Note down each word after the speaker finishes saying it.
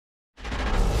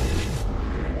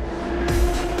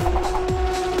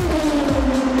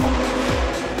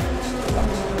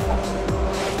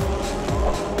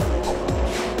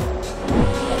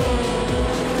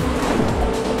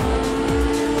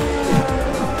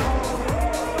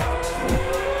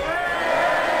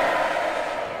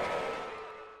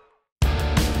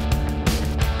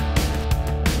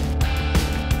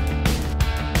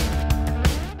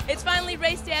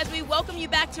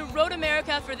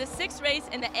for the 6th race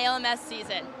in the ALMS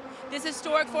season. This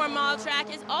historic 4-mile track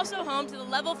is also home to the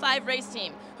Level 5 race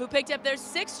team, who picked up their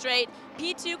 6th straight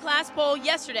P2 class pole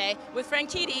yesterday with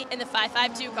Franchitti in the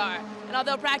 552 car. And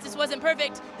although practice wasn't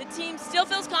perfect, the team still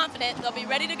feels confident they'll be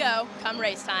ready to go come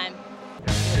race time.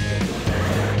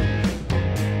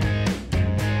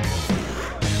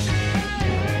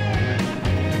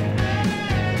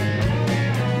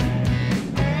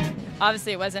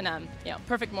 Obviously, it wasn't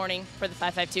perfect morning for the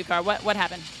 552 car. What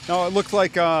happened? No, it looked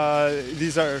like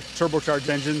these are turbocharged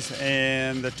engines,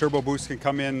 and the turbo boost can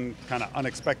come in kind of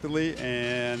unexpectedly,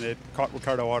 and it caught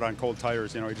Ricardo out on cold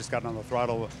tires. You know, he just got on the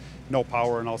throttle, no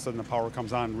power, and all of a sudden the power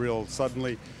comes on real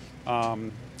suddenly.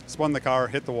 Spun the car,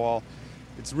 hit the wall.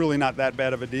 It's really not that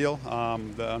bad of a deal.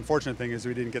 The unfortunate thing is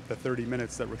we didn't get the 30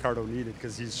 minutes that Ricardo needed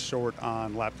because he's short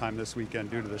on lap time this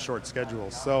weekend due to the short schedule.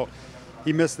 So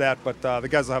he missed that, but the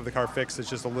guys will have the car fixed. It's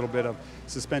just a little bit of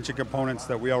suspension components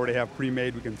that we already have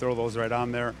pre-made. We can throw those right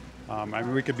on there. I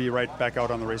mean, we could be right back out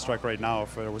on the racetrack right now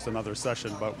if there was another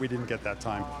session, but we didn't get that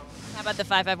time. How about the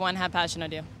 551? How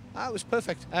passionate are you? It was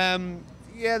perfect.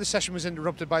 Yeah, the session was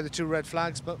interrupted by the 2 red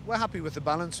flags, but we're happy with the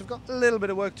balance. We've got a little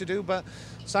bit of work to do, but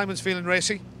Simon's feeling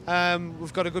racy.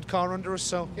 We've got a good car under us,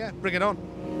 so yeah, bring it on.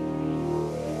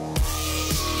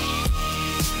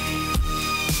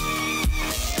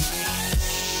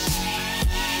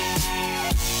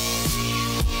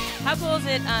 How cool is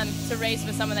it to race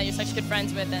with someone that you're such good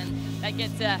friends with and that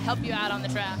gets to help you out on the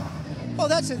track? Well,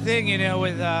 that's the thing, you know,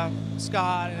 with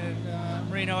Scott and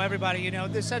Marino, everybody, you know,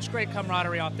 there's such great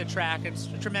camaraderie off the track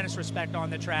and tremendous respect on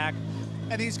the track.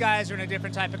 And these guys are in a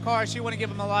different type of car, so you want to give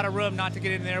them a lot of room not to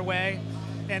get in their way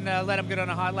and let them get on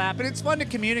a hot lap. And it's fun to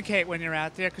communicate when you're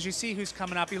out there because you see who's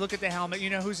coming up, you look at the helmet, you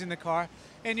know who's in the car,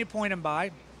 and you point them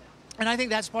by. And I think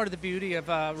that's part of the beauty of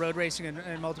road racing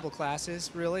in multiple classes,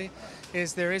 really,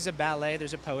 is there is a ballet,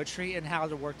 there's a poetry in how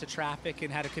to work the traffic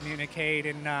and how to communicate,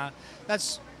 and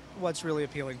that's what's really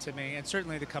appealing to me, and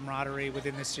certainly the camaraderie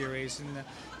within the series and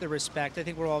the respect. I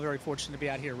think we're all very fortunate to be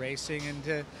out here racing,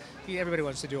 and everybody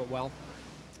wants to do it well.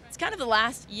 It's kind of the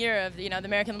last year of the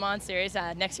American Le Mans Series.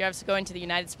 Next year, I was going to the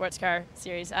United Sports Car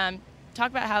Series.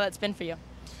 Talk about how that's been for you.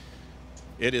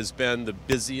 It has been the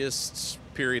busiest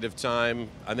period of time,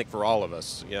 I think, for all of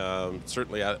us.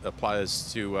 Certainly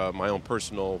applies to my own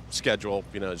personal schedule.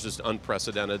 You know, it's just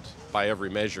unprecedented by every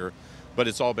measure, but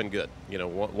it's all been good. You know,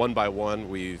 one by one,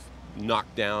 we've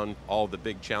knocked down all the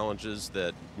big challenges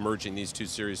that merging these 2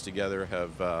 series together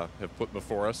have put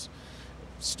before us.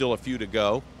 Still a few to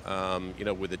go. You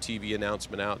know, with the TV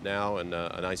announcement out now and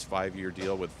a nice 5-year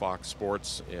deal with Fox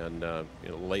Sports, and you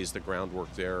know, lays the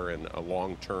groundwork there and a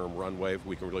long-term runway.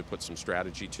 We can really put some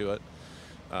strategy to it.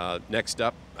 Next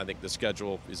up, I think the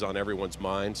schedule is on everyone's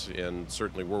minds, and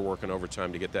certainly we're working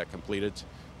overtime to get that completed.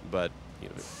 But you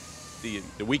know,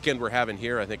 the weekend we're having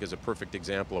here, I think, is a perfect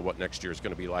example of what next year is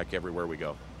going to be like everywhere we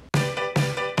go.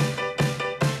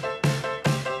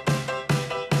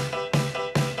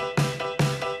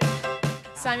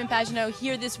 Simon Pagenaud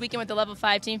here this weekend with the Level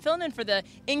 5 team, filling in for the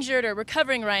injured or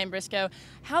recovering Ryan Briscoe.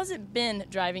 How's it been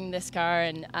driving this car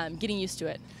and getting used to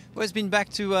it? Well, it's been back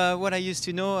to what I used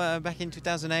to know back in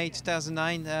 2008,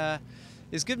 2009.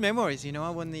 It's good memories, you know. I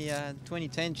won the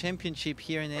 2010 championship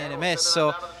here in the LMS,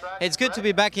 so it's good to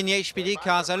be back in the HPD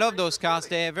cars. I love those cars.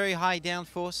 They're very high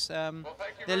downforce.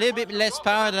 They're a little bit less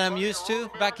power than I'm used to.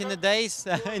 Back in the days,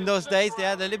 in those days, they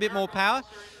had a little bit more power.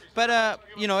 But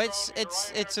you know,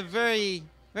 it's a very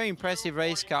impressive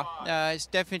race car. It's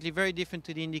definitely very different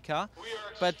to the Indy car,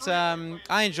 but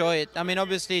I enjoy it. I mean,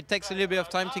 obviously, it takes a little bit of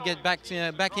time to get back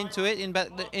into it,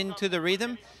 into the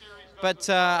rhythm. But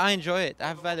I enjoy it.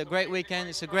 I've had a great weekend.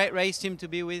 It's a great race team to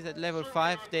be with at Level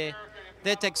 5. They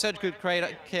take such good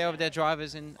care of their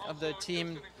drivers and of the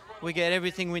team. We get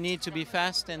everything we need to be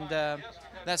fast, and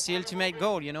that's the ultimate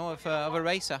goal, you know, of a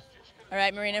racer. All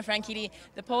right, Marino Franchitti,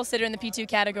 the pole sitter in the P2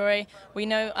 category. We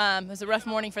know it was a rough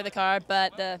morning for the car,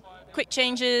 but the quick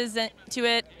changes to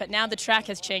it, but now the track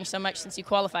has changed so much since you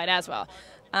qualified as well.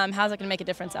 How's that going to make a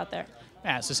difference out there?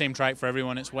 Yeah, it's the same track for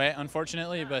everyone. It's wet,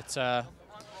 unfortunately, but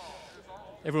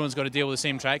everyone's got to deal with the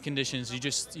same track conditions.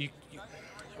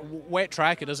 Wet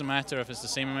track, it doesn't matter if it's the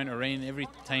same amount of rain. Every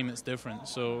time it's different,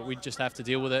 so we just have to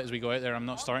deal with it as we go out there. I'm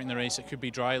not starting the race. It could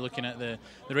be dry looking at the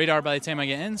radar by the time I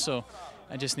get in, so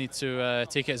I just need to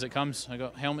take it as it comes. I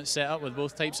got helmets set up with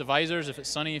both types of visors. If it's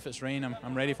sunny, if it's rain,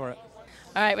 I'm ready for it.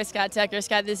 All right, with Scott Tucker.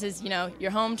 Scott, this is, you know,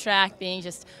 your home track, being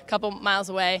just a couple miles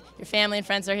away. Your family and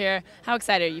friends are here. How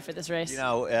excited are you for this race? You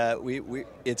know,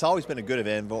 it's always been a good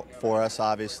event for us,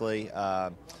 obviously.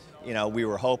 you know, we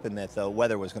were hoping that the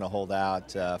weather was going to hold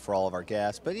out for all of our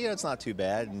guests, but you know, it's not too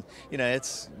bad. And you know,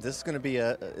 it's going to be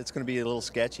a little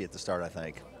sketchy at the start, I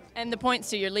think. And the points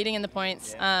too. You're leading in the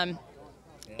points.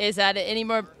 Is that any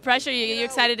more pressure? You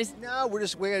excited to? No,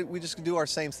 we just do our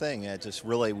same thing.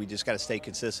 We just got to stay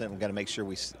consistent. We got to make sure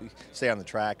we stay on the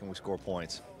track and we score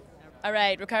points. All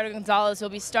right, Ricardo Gonzalez will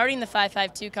be starting the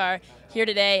 552 car here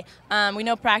today. We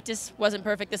know practice wasn't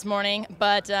perfect this morning,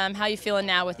 but how are you feeling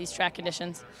now with these track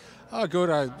conditions? Oh,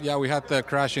 good. Yeah, we had the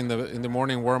crash in the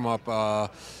morning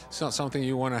warm-up. It's not something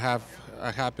you want to have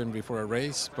happen before a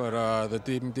race, but the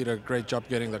team did a great job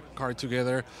getting the car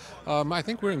together. I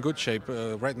think we're in good shape.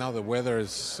 Right now the weather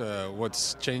is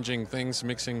what's changing things,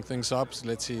 mixing things up. So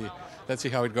let's see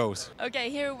how it goes. Okay,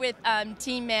 here with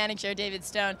team manager David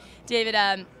Stone. David,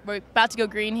 we're about to go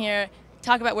green here.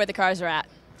 Talk about where the cars are at.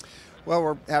 Well,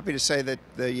 we're happy to say that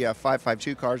the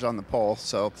 552 car's on the pole,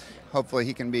 so hopefully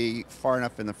he can be far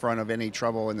enough in the front of any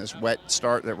trouble in this wet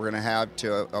start that we're going to have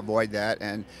to avoid that,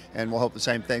 and we'll hope the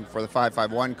same thing for the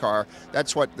 551 car.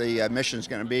 That's what the mission is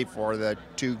going to be for the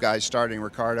two guys starting,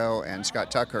 Ricardo and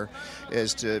Scott Tucker,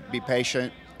 is to be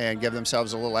patient and give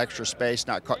themselves a little extra space,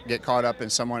 not get caught up in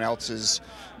someone else's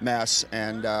mess,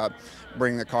 and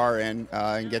bring the car in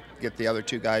and get the other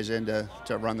two guys in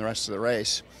to run the rest of the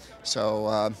race.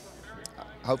 So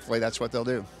hopefully that's what they'll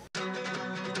do.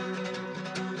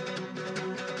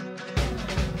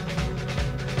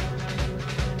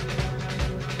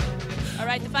 All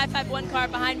right, the 551 car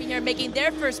behind me here making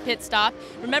their first pit stop.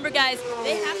 Remember, guys,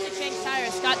 they have to change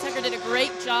tires. Scott Tucker did a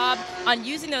great job on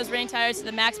using those rain tires to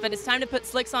the max, but it's time to put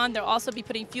slicks on. They'll also be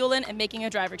putting fuel in and making a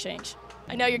driver change.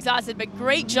 I know you're exhausted, but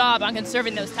great job on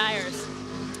conserving those tires.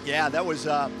 Yeah, that was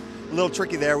a little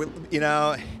tricky there. You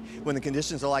know, when the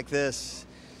conditions are like this,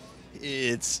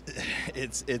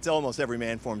 it's almost every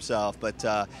man for himself. But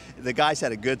the guys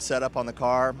had a good setup on the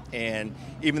car, and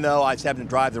even though I was having to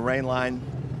drive the rain line,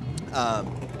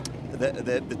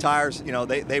 the tires, you know,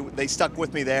 they stuck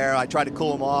with me there. I tried to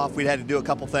cool them off. We had to do a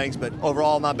couple things, but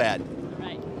overall, not bad.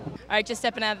 Right. All right, just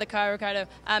stepping out of the car, Ricardo.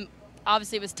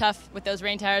 Obviously, it was tough with those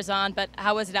rain tires on, but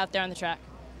how was it out there on the track?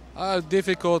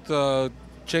 Difficult,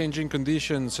 changing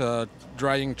conditions,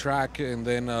 drying track, and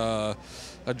then a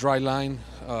dry line.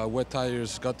 Wet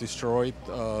tires got destroyed.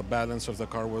 Balance of the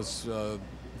car was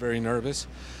very nervous.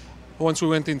 Once we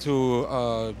went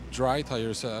into dry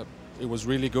tires, it was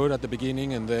really good at the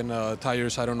beginning, and then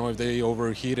tires, I don't know if they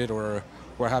overheated or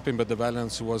what happened, but the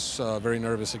balance was very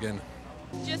nervous again.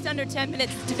 Just under 10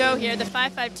 minutes to go here. The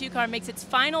 552 car makes its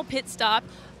final pit stop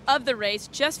of the race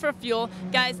just for fuel.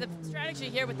 Guys, the strategy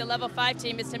here with the level 5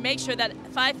 team is to make sure that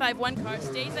 551 car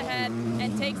stays ahead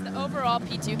and takes the overall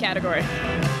P2 category.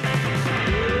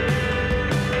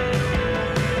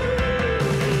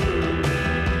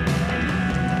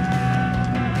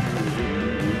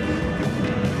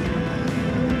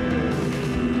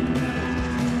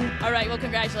 All right, well,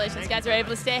 congratulations. Guys are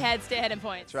able to stay ahead in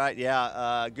points. That's right,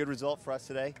 yeah. Good result for us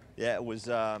today. Yeah, it was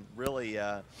really,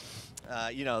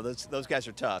 you know, those guys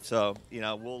are tough. So, you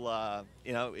know, we'll,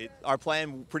 you know, our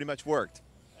plan pretty much worked.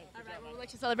 All right, well, we'll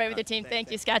let you celebrate with your team.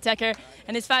 Thank you, Scott Tucker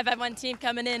and his 551 team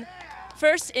coming in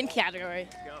first in category.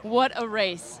 What a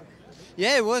race.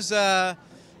 Yeah, it was, well,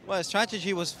 the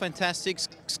strategy was fantastic.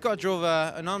 Scott drove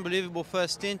an unbelievable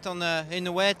first stint on in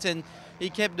the wet, and he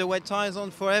kept the wet tires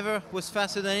on forever, was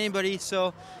faster than anybody, so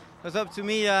it was up to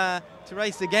me to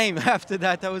race the game after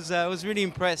that. I was really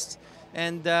impressed.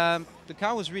 And the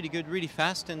car was really good, really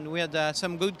fast, and we had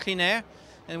some good clean air,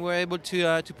 and we were able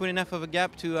to put enough of a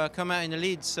gap to come out in the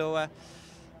lead. So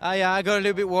I got a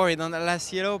little bit worried on that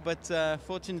last yellow, but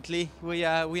fortunately we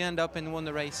end up and won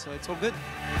the race, so it's all good.